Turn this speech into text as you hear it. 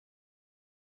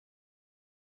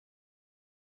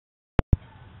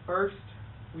first,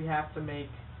 we have to make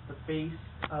the base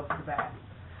of the bat.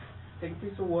 Take a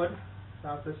piece of wood,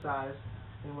 about this size,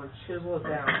 and we're going to chisel it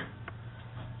down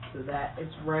so that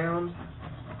it's round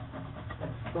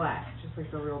and flat, just like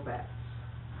the real bat.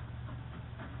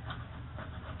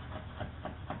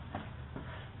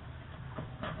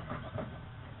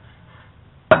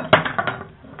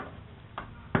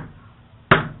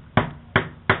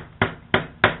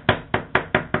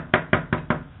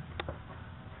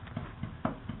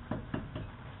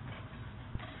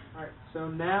 Alright, so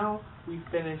now we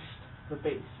finished the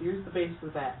base. Here's the base of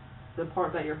the bat, the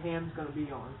part that your hand's going to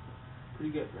be on.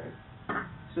 Pretty good, right?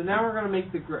 So now we're going to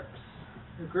make the grips.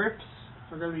 The grips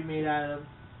are going to be made out of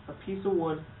a piece of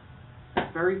wood,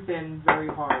 very thin, very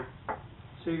hard.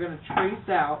 So you're going to trace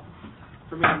out,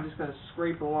 for me I'm just going to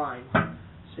scrape a line.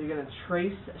 So you're going to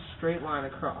trace a straight line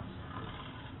across,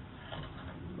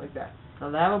 like that. Now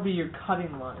that'll be your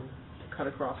cutting line to cut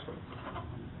across from.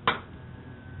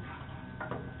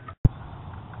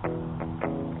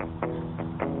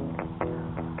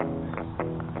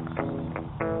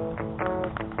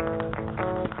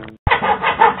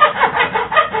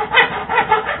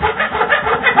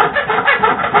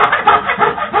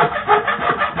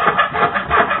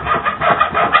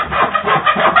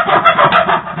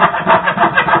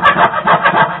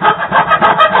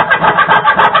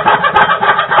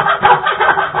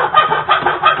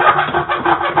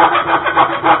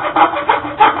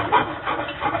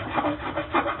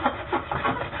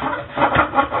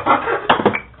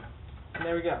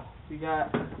 There we go. We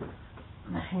got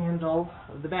the handle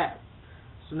of the bat.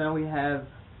 So now we have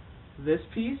this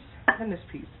piece and this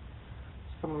piece.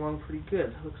 It's coming along pretty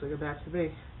good. Looks like a bat to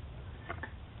me.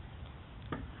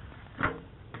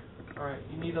 Alright,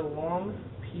 you need a long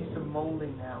piece of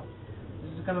molding now.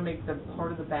 This is going to make the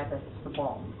part of the bat that hits the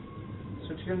ball.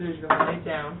 So what you're going to do is you're going to lay it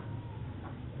down,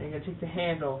 and you're going to take the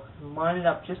handle and line it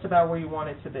up just about where you want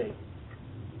it to be.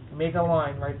 Make a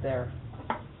line right there.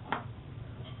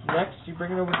 Next, you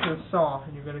bring it over to the saw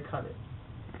and you're going to cut it.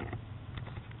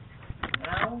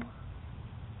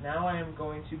 Now I am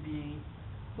going to be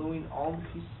gluing all the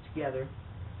pieces together.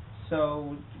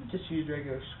 So just use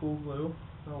regular school glue.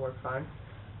 That'll work fine.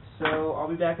 So I'll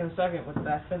be back in a second with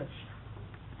that finished.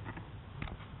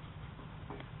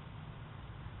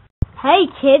 Hey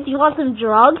kids, you want some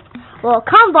drugs? Well,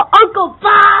 come to Uncle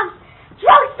Bob's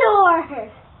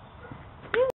Drugstore!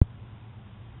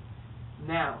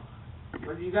 Now,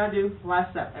 what you gotta do,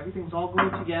 last step, everything's all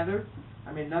glued together.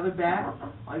 I made another bat.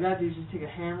 All you gotta do is just take a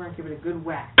hammer and give it a good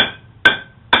whack.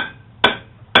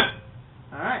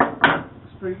 Alright,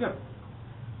 that's pretty good.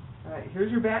 Alright,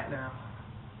 here's your bat now.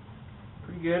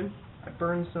 Pretty good. I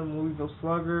burned some Louisville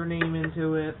Slugger name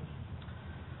into it.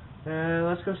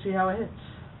 Let's go see how it hits.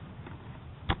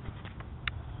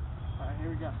 Alright, here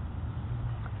we go.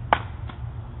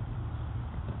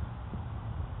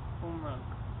 Home run.